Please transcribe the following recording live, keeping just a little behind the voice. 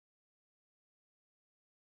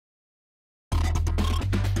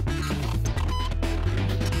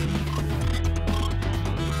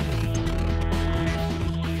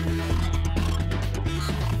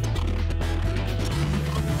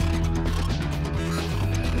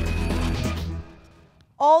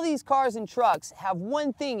All these cars and trucks have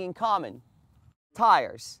one thing in common: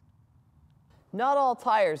 tires. Not all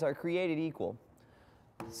tires are created equal.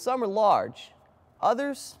 Some are large,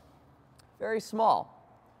 others very small.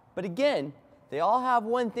 But again, they all have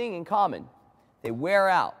one thing in common: they wear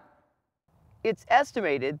out. It's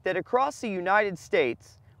estimated that across the United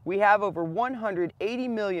States, we have over 180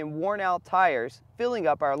 million worn-out tires filling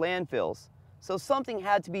up our landfills, so something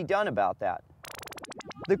had to be done about that.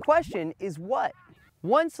 The question is what?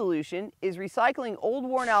 One solution is recycling old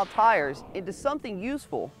worn-out tires into something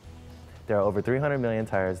useful. There are over 300 million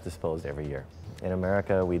tires disposed every year. In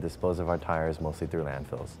America, we dispose of our tires mostly through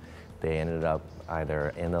landfills. They ended up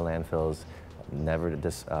either in the landfills,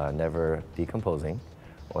 never decomposing,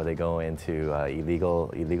 or they go into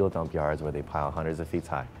illegal dump yards where they pile hundreds of feet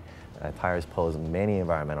high. Tires pose many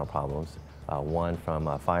environmental problems. One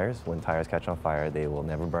from fires. When tires catch on fire, they will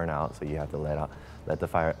never burn out, so you have to let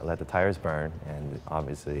the tires burn, and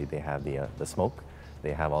obviously they have the smoke.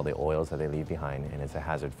 They have all the oils that they leave behind, and it's a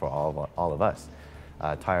hazard for all of us.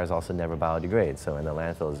 Tires also never biodegrade, so in the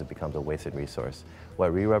landfills it becomes a wasted resource.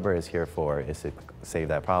 What reRubber is here for is to save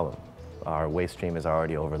that problem. Our waste stream is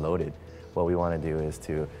already overloaded. What we want to do is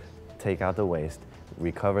to take out the waste,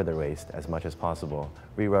 recover the waste as much as possible.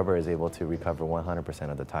 reRubber is able to recover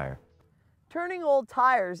 100% of the tire. Turning old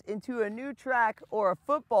tires into a new track or a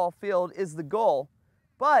football field is the goal,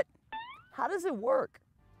 but how does it work?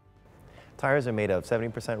 Tires are made of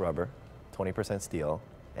 70% rubber, 20% steel,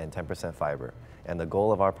 and 10% fiber. And the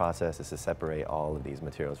goal of our process is to separate all of these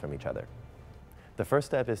materials from each other. The first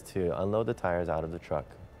step is to unload the tires out of the truck,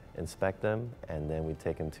 inspect them, and then we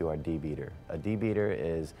take them to our debeater. A debeater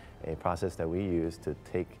is a process that we use to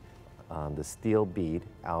take the steel bead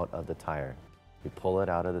out of the tire. We pull it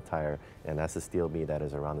out of the tire, and that's the steel bead that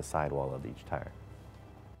is around the sidewall of each tire.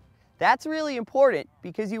 That's really important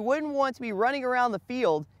because you wouldn't want to be running around the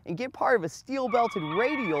field and get part of a steel-belted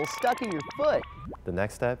radial stuck in your foot. The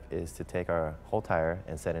next step is to take our whole tire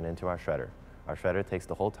and set it into our shredder. Our shredder takes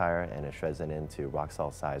the whole tire and it shreds it into rock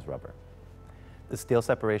salt size rubber. The steel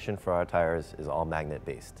separation for our tires is all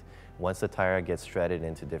magnet-based. Once the tire gets shredded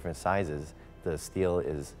into different sizes, the steel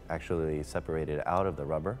is actually separated out of the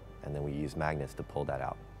rubber, and then we use magnets to pull that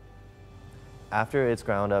out. After it's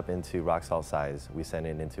ground up into rock salt size, we send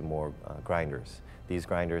it into more grinders. These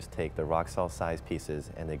grinders take the rock salt size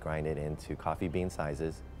pieces and they grind it into coffee bean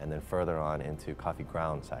sizes, and then further on into coffee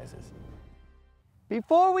ground sizes.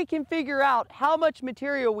 Before we can figure out how much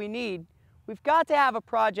material we need, we've got to have a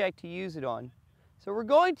project to use it on. So we're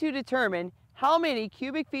going to determine how many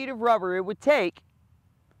cubic feet of rubber it would take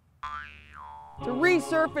to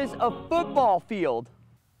resurface a football field.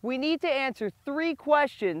 We need to answer 3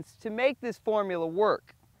 questions to make this formula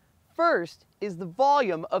work. First is the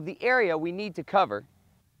volume of the area we need to cover.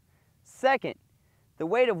 Second, the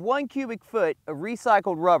weight of 1 cubic foot of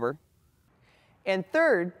recycled rubber. And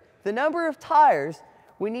third, the number of tires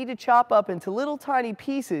we need to chop up into little tiny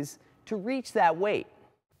pieces to reach that weight.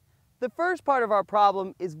 The first part of our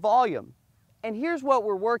problem is volume, and here's what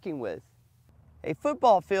we're working with. A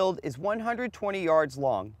football field is 120 yards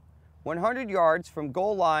long, 100 yards from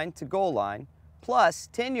goal line to goal line, plus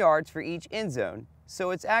 10 yards for each end zone, so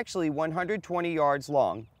it's actually 120 yards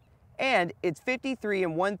long, and it's 53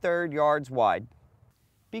 1/3 yards wide.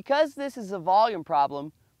 Because this is a volume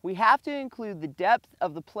problem, we have to include the depth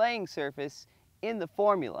of the playing surface in the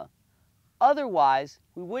formula. Otherwise,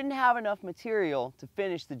 we wouldn't have enough material to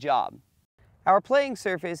finish the job. Our playing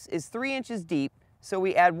surface is 3 inches deep, so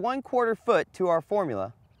we add 1/4 foot to our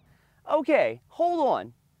formula. Okay, hold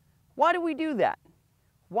on. Why do we do that?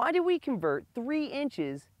 Why do we convert 3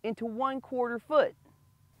 inches into 1/4 foot?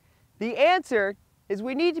 The answer is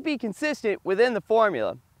we need to be consistent within the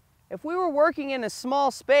formula. If we were working in a small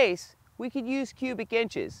space, we could use cubic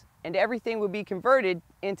inches, and everything would be converted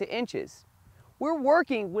into inches. We're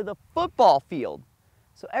working with a football field,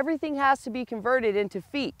 so everything has to be converted into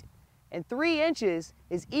feet, and 3 inches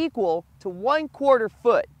is equal to 1/4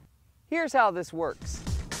 foot. Here's how this works.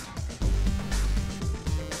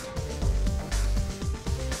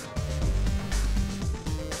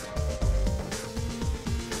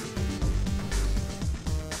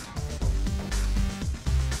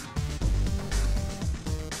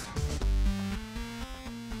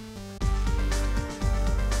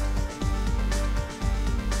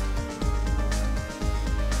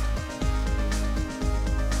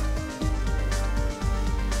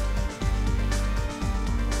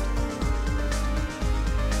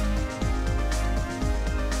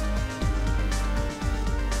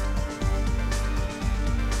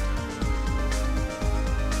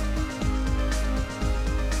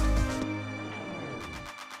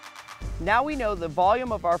 Now we know the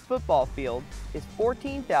volume of our football field is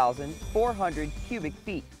 14,400 cubic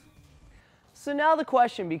feet. So now the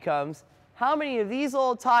question becomes, how many of these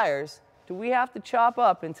old tires do we have to chop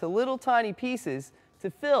up into little tiny pieces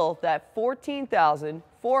to fill that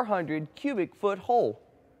 14,400 cubic foot hole?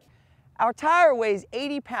 Our tire weighs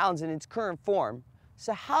 80 pounds in its current form,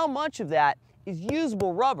 so how much of that is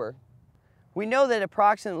usable rubber? We know that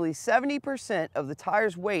approximately 70% of the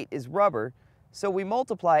tire's weight is rubber, so we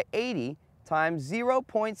multiply 80 times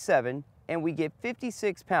 0.7 and we get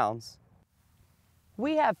 56 pounds.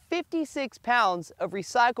 We have 56 pounds of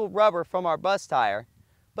recycled rubber from our bus tire,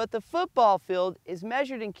 but the football field is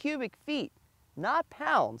measured in cubic feet, not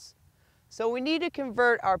pounds. So we need to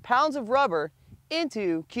convert our pounds of rubber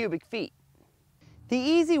into cubic feet. The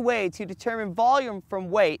easy way to determine volume from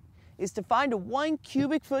weight is to find a 1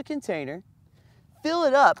 cubic foot container, fill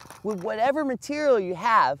it up with whatever material you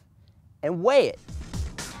have, and weigh it.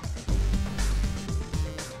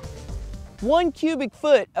 1 cubic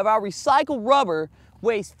foot of our recycled rubber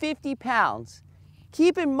weighs 50 pounds.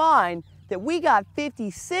 Keep in mind that we got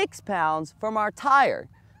 56 pounds from our tire.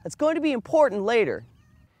 That's going to be important later.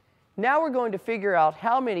 Now we're going to figure out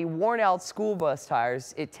how many worn out school bus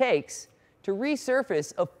tires it takes to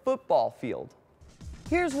resurface a football field.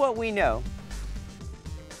 Here's what we know.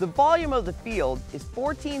 The volume of the field is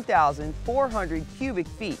 14,400 cubic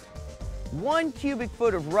feet. 1 cubic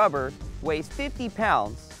foot of rubber weighs 50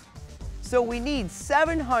 pounds. So we need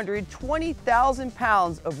 720,000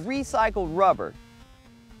 pounds of recycled rubber.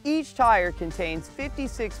 Each tire contains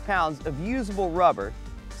 56 pounds of usable rubber,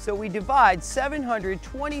 so we divide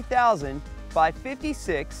 720,000 by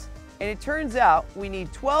 56, and it turns out we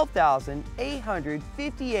need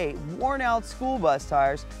 12,858 worn-out school bus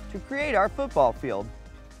tires to create our football field.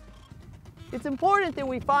 It's important that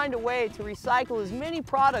we find a way to recycle as many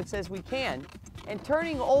products as we can, and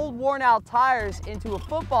turning old worn-out tires into a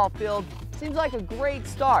football field seems like a great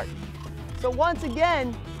start. So once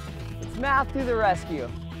again, it's math to the rescue.